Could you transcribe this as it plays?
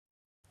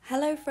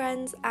Hello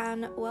friends,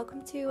 and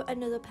welcome to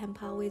another Pen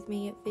Pal with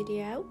me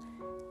video.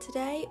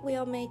 Today we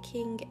are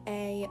making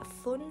a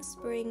fun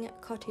spring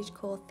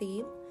cottagecore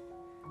theme,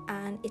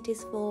 and it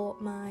is for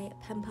my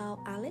pen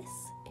pal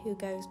Alice, who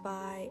goes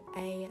by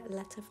a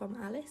letter from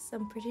Alice,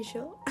 I'm pretty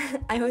sure.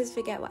 I always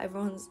forget what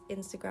everyone's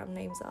Instagram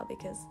names are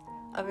because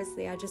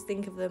obviously I just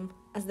think of them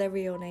as their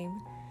real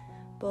name.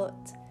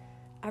 But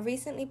I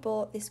recently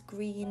bought this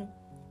green,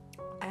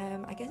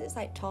 I guess it's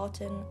like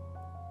tartan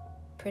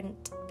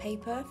print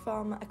paper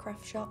from a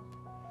craft shop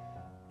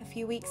a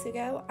few weeks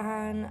ago,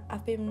 and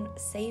I've been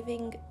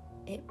saving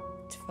it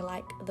for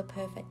like the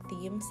perfect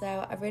theme. So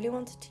I really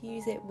wanted to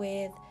use it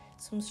with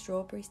some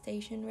strawberry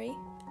stationery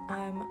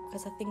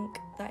because I think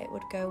that it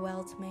would go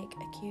well to make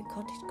a cute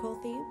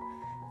cottagecore theme.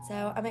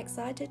 So I'm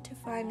excited to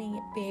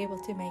finally be able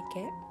to make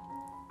it.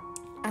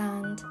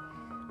 And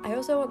I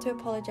also want to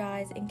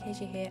apologise in case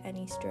you hear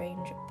any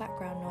strange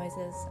background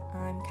noises.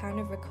 I'm kind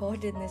of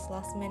recording this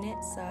last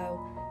minute,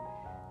 so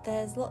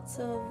there's lots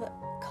of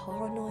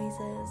car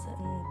noises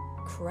and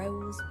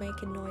crows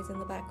making noise in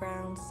the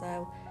background,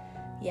 so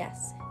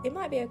yes, it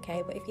might be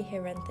okay, but if you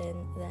hear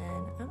anything,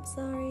 then I'm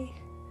sorry.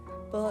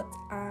 But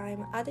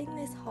I'm adding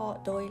this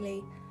heart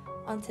doily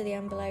onto the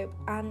envelope,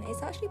 and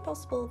it's actually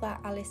possible that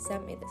Alice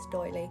sent me this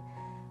doily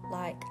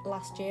like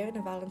last year in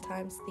a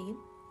Valentine's theme.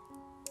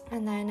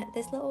 And then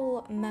this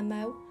little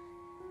memo,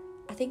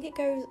 I think it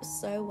goes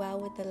so well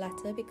with the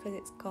letter because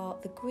it's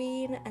got the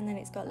green and then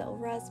it's got little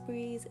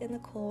raspberries in the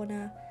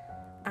corner,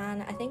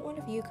 and I think one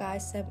of you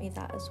guys sent me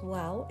that as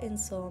well in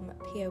some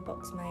PO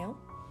box mail.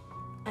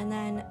 And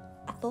then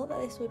I thought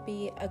that this would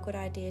be a good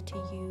idea to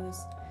use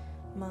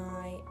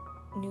my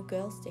new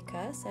girl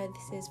sticker. So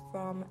this is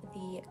from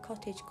the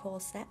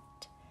Cottagecore set,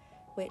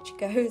 which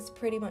goes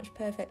pretty much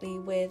perfectly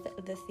with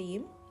the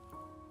theme.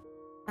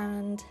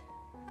 And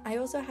I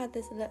also had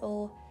this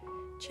little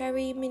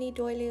cherry mini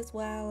doily as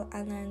well,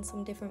 and then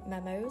some different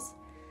memos.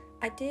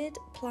 I did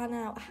plan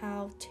out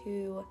how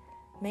to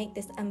make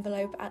this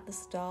envelope at the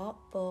start,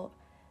 but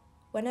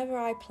whenever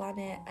I plan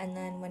it and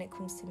then when it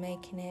comes to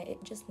making it,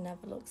 it just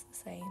never looks the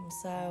same.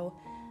 So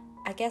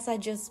I guess I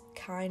just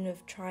kind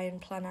of try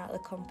and plan out the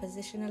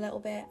composition a little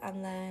bit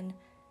and then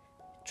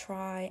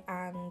try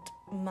and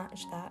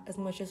match that as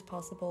much as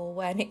possible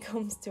when it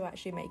comes to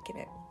actually making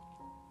it.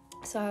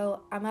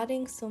 So I'm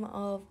adding some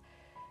of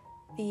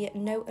the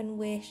Note and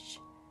Wish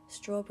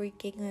strawberry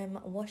gingham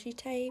washi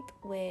tape,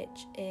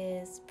 which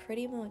is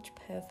pretty much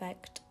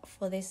perfect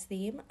for this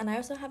theme, and I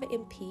also have it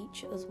in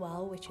peach as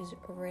well, which is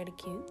really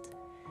cute.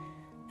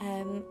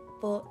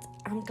 But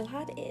I'm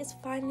glad it is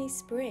finally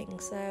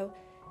spring. So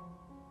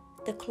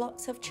the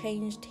clocks have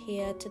changed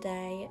here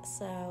today,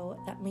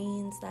 so that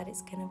means that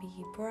it's going to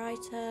be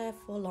brighter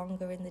for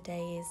longer in the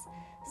days.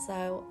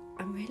 So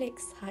I'm really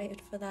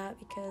excited for that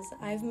because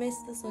I've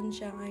missed the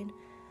sunshine,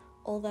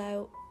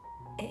 although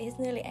it is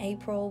nearly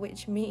April,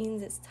 which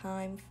means it's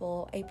time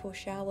for April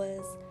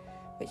showers,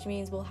 which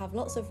means we'll have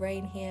lots of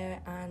rain here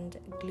and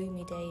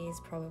gloomy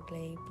days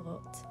probably.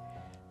 But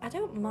I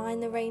don't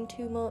mind the rain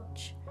too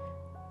much,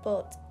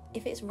 but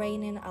if it's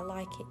raining, I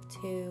like it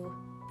to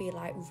be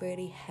like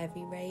really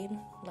heavy rain.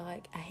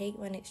 Like, I hate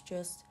when it's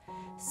just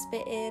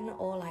spitting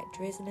or like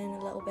drizzling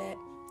a little bit.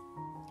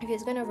 If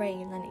it's gonna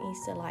rain, then it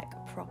needs to like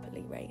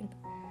properly rain.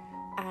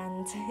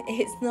 And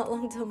it's not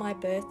long till my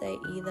birthday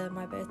either.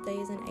 My birthday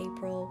is in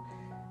April,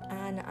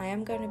 and I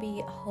am going to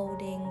be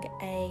holding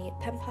a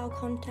pen pal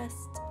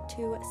contest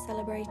to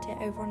celebrate it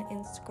over on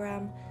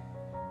Instagram,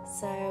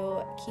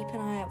 so keep an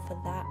eye out for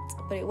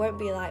that. But it won't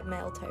be like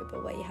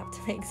Mailtober where you have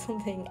to make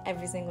something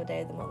every single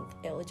day of the month.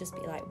 It'll just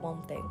be like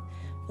one thing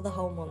for the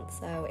whole month,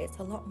 so it's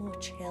a lot more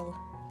chill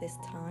this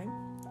time.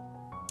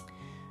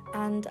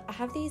 And I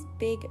have these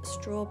big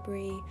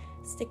strawberry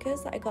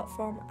stickers that I got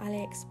from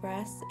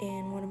AliExpress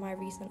in one of my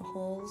recent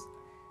hauls,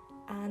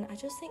 and I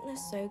just think they're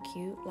so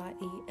cute. Like,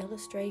 the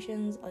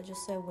illustrations are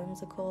just so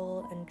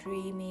whimsical and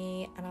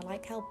dreamy, and I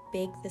like how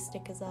big the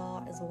stickers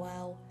are as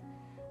well.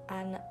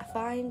 And I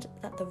find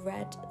that the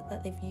red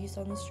that they've used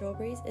on the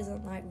strawberries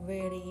isn't like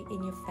really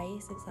in your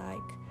face. It's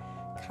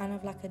like kind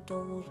of like a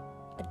dull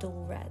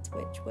red,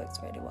 which works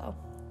really well.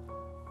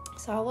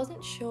 So I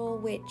wasn't sure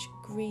which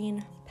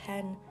green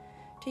pen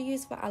to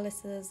use for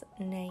Alice's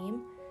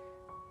name.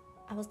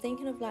 I was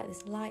thinking of like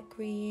this light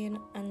green,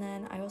 and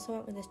then I also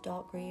went with this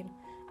dark green.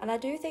 And I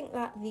do think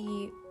that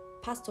the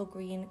pastel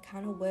green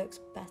kind of works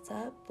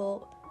better, but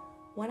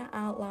when I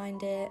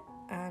outlined it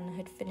and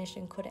had finished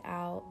and cut it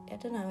out, I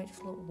don't know, it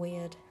just looked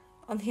weird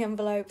on the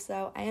envelope,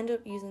 so I ended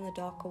up using the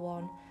darker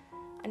one,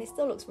 and it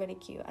still looks really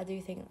cute. I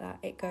do think that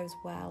it goes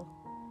well,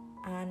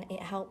 and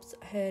it helps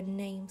her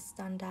name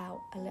stand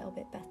out a little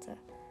bit better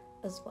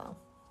as well.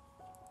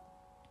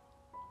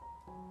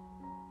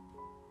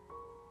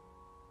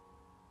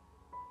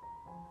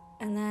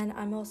 And then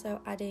I'm also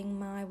adding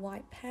my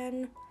white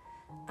pen,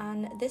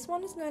 and this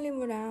one is nearly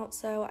run out,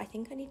 so I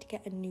think I need to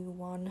get a new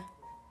one.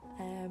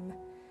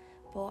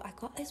 But I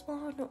got this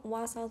one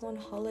whilst I was on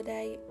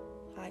holiday,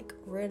 like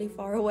really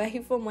far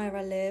away from where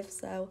I live,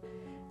 so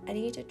I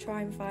need to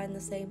try and find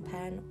the same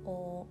pen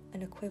or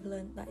an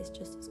equivalent that is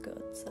just as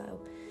good.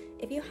 So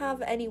if you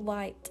have any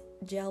white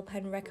gel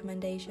pen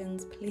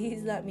recommendations,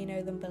 please let me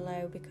know them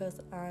below, because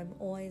I'm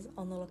always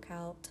on the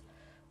lookout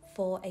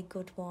for a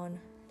good one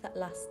that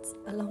lasts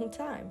a long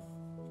time.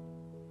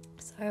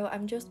 So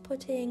I'm just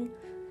putting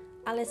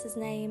Alice's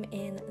name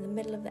in the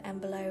middle of the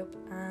envelope,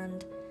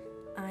 and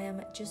I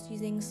am just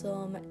using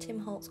some Tim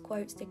Holtz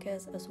quote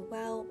stickers as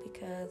well,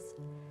 because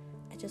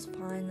I just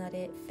find that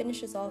it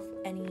finishes off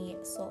any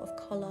sort of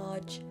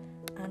collage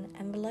and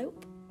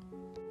envelope.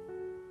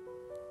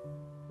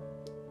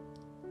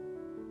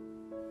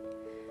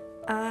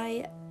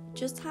 I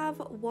just have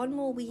one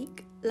more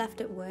week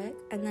left at work,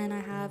 and then I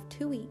have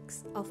 2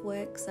 weeks off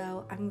work,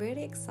 so I'm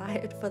really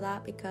excited for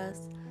that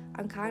because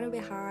I'm kind of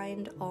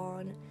behind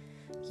on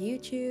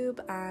YouTube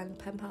and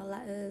PENPAL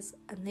letters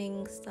and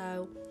things,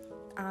 so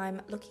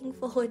I'm looking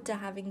forward to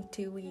having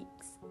 2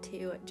 weeks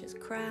to just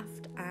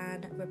craft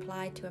and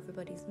reply to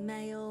everybody's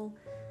mail.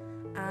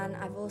 And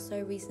I've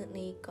also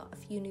recently got a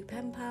few new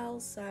pen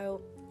pals,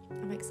 so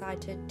I'm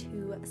excited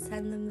to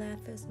send them their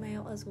first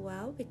mail as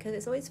well, because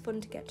it's always fun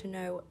to get to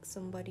know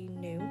somebody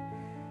new.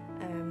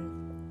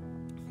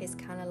 It's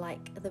kind of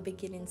like the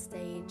beginning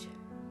stage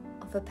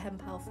of a pen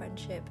pal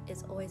friendship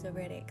is always a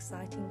really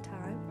exciting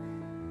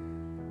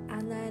time.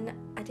 And then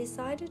I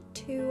decided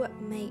to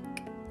make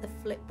the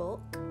flip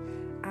book,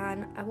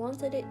 and I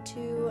wanted it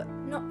to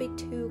not be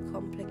too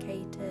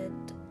complicated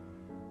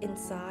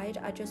inside.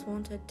 I just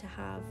wanted to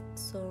have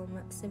some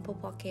simple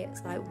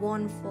pockets, like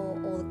one for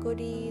all the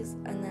goodies,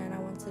 and then I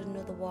wanted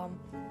another one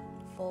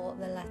for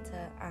the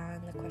letter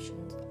and the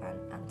questions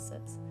and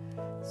answers.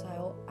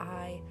 So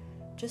I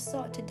just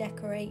started to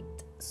decorate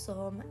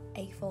some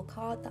A4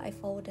 card that I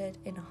folded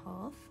in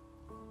half,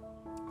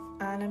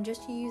 and I'm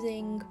just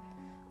using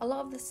a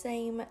lot of the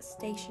same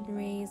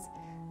stationeries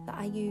that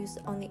I used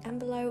on the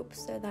envelope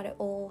so that it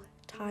all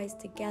ties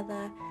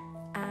together.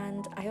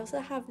 And I also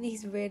have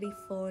these really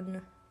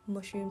fun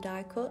mushroom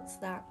die cuts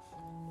that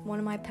one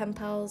of my pen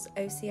pals,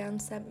 Ocean,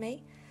 sent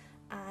me,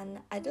 and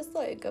I just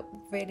thought it got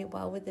really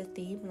well with the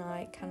theme,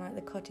 like kind of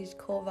like the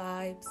cottagecore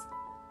vibes,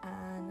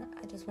 and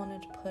I just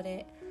wanted to put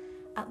it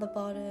at the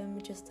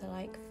bottom just to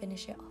like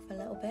finish it off a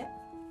little bit.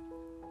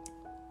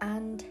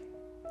 And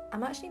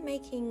I'm actually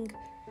making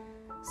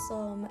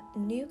some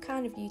new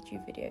kind of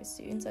YouTube videos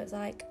soon, so it's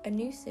like a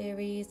new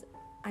series,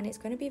 and it's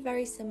going to be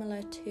very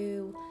similar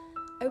to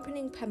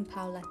opening pen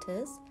pal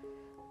letters,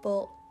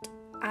 but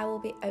I will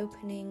be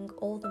opening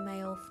all the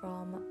mail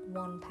from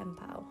one pen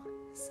pal.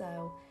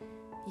 So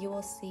you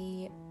will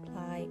see,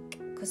 like,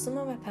 because some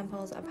of my pen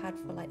pals I've had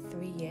for like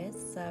 3 years,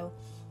 so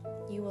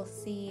you will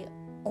see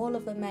all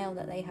of the mail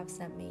that they have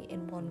sent me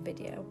in one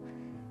video.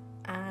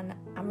 And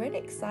I'm really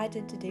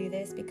excited to do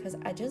this because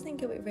I just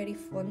think it would be really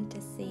fun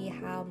to see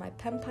how my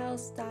pen pal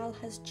style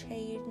has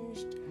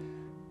changed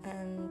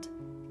and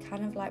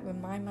kind of like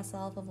remind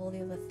myself of all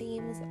the other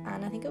themes.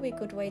 And I think it'll be a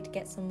good way to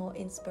get some more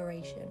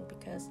inspiration,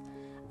 because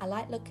I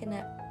like looking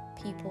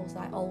at people's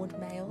like old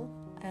mail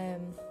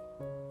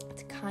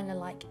to kind of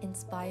like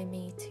inspire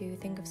me to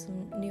think of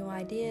some new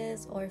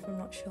ideas, or if I'm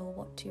not sure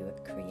what to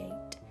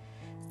create.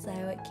 So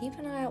keep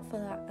an eye out for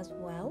that as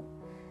well.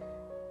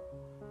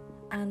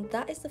 And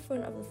that is the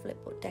front of the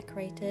flip book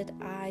decorated.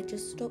 I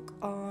just stuck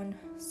on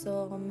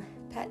some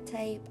pet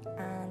tape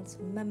and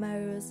some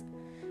memos,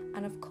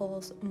 and of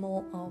course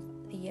more of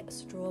the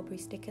strawberry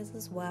stickers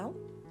as well.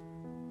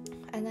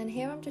 And then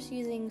here I'm just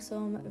using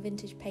some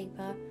vintage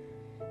paper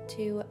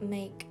to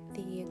make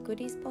the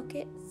goodies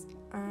pockets.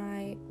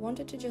 I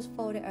wanted to just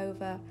fold it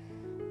over,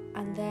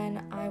 and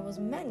then I was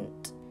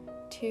meant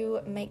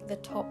to make the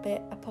top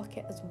bit a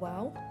pocket as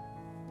well,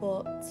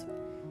 but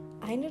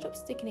I ended up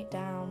sticking it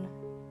down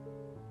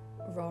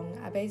wrong.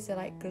 I basically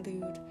like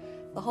glued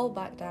the whole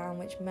back down,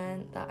 which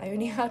meant that I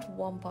only had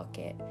one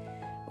pocket,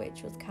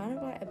 which was kind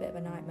of like a bit of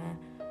a nightmare,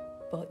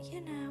 but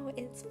you know,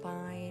 it's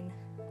fine.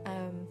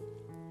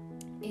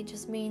 It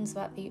just means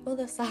that the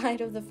other side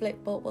of the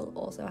flip book will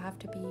also have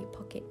to be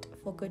pocket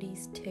for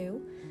goodies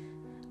too,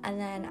 and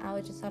then I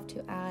would just have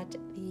to add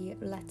the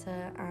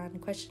letter and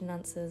question and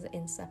answers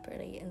in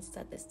separately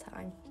instead this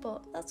time,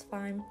 but that's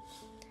fine.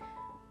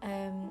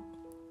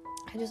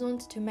 I just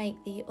wanted to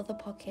make the other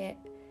pocket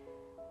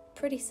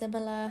pretty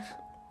similar,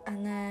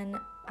 and then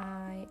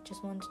I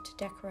just wanted to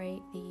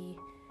decorate the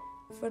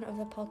front of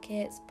the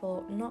pockets,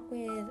 but not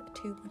with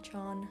too much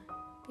on,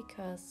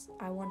 because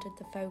I wanted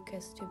the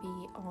focus to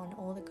be on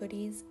all the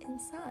goodies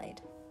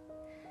inside.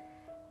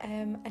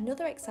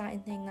 Another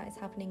exciting thing that is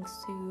happening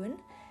soon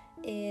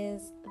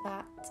is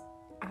that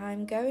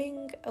I'm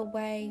going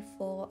away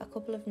for a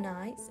couple of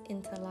nights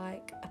into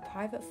like a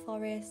private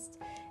forest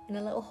in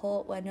a little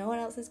hut where no one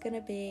else is going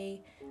to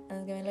be, and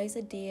there's going to be loads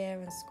of deer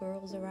and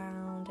squirrels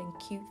around and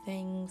cute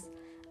things,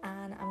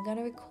 and I'm going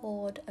to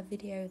record a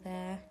video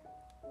there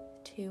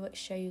to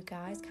show you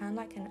guys, kind of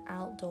like an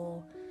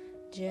outdoor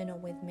journal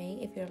with me,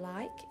 if you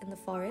like, in the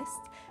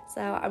forest.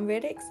 So I'm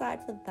really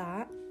excited for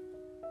that,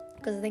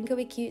 because I think it'll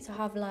be cute to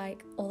have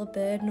like all the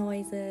bird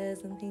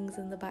noises and things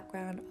in the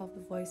background of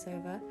the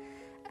voiceover.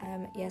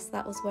 Yes,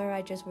 that was where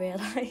I just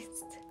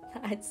realised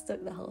that I'd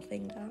stuck the whole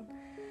thing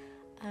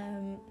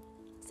down.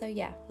 So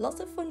yeah,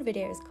 lots of fun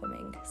videos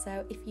coming.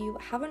 So if you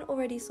haven't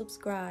already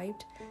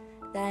subscribed,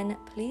 then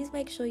please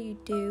make sure you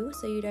do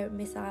so you don't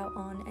miss out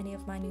on any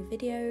of my new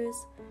videos.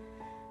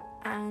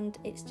 And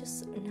it's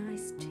just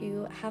nice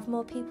to have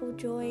more people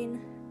join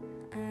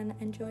and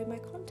enjoy my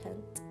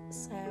content.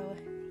 So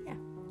yeah.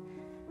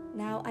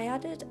 Now I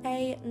added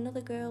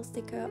another girl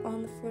sticker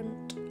on the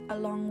front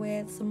along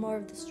with some more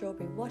of the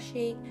strawberry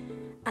washi,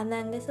 and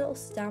then this little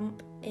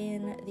stamp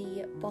in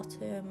the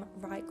bottom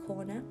right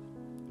corner.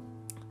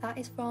 That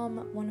is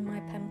from one of my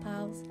pen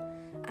pals,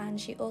 and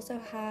she also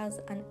has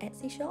an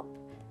Etsy shop,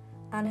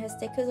 and her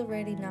stickers are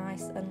really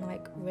nice and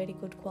like really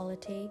good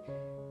quality.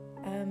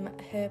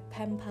 Her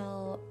pen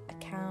pal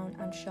account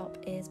and shop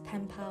is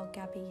PENPAL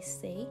Gabby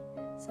C,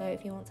 so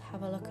if you want to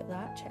have a look at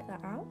that, check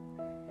that out.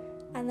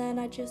 And then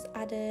I just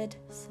added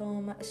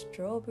some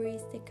strawberry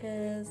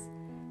stickers,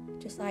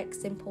 just like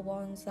simple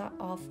ones that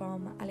are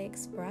from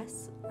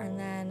AliExpress, and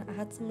then I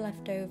had some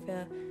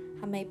leftover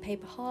handmade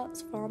paper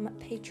hearts from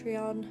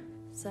Patreon,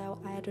 so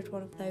I added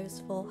one of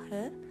those for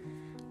her,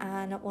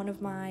 and one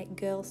of my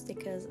girl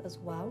stickers as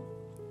well.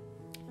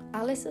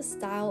 Alice's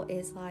style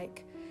is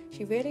like,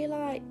 she really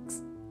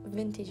likes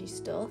vintagey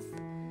stuff,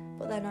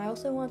 but then I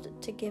also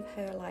wanted to give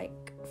her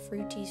like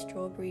fruity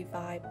strawberry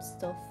vibe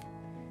stuff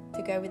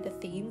to go with the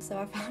theme, so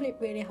I found it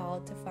really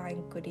hard to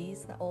find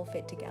goodies that all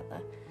fit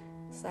together.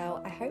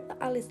 So I hope that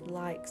Alice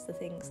likes the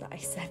things that I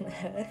sent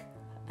her.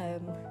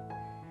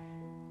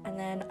 And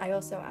then I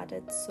also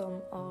added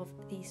some of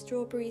the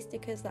strawberry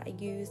stickers that I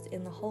used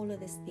in the whole of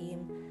this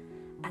theme.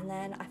 And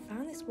then I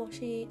found this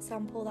washi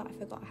sample that I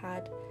forgot I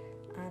had,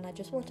 and I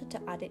just wanted to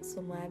add it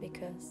somewhere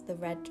because the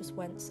red just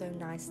went so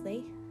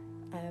nicely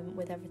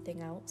with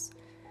everything else.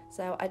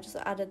 So I just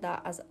added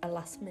that as a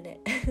last minute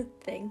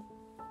thing.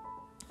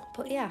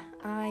 But yeah,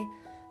 I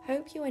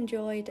hope you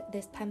enjoyed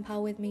this pen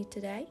pal with me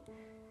today,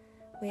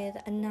 with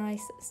a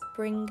nice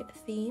spring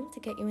theme to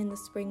get you in the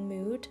spring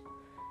mood.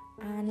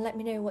 And let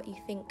me know what you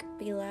think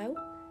below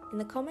in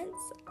the comments,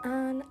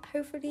 and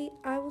hopefully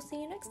I will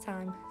see you next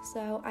time.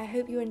 So I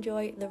hope you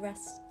enjoy the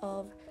rest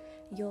of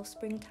your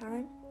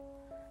springtime,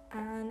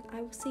 and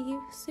I will see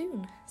you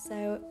soon.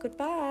 So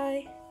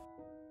goodbye.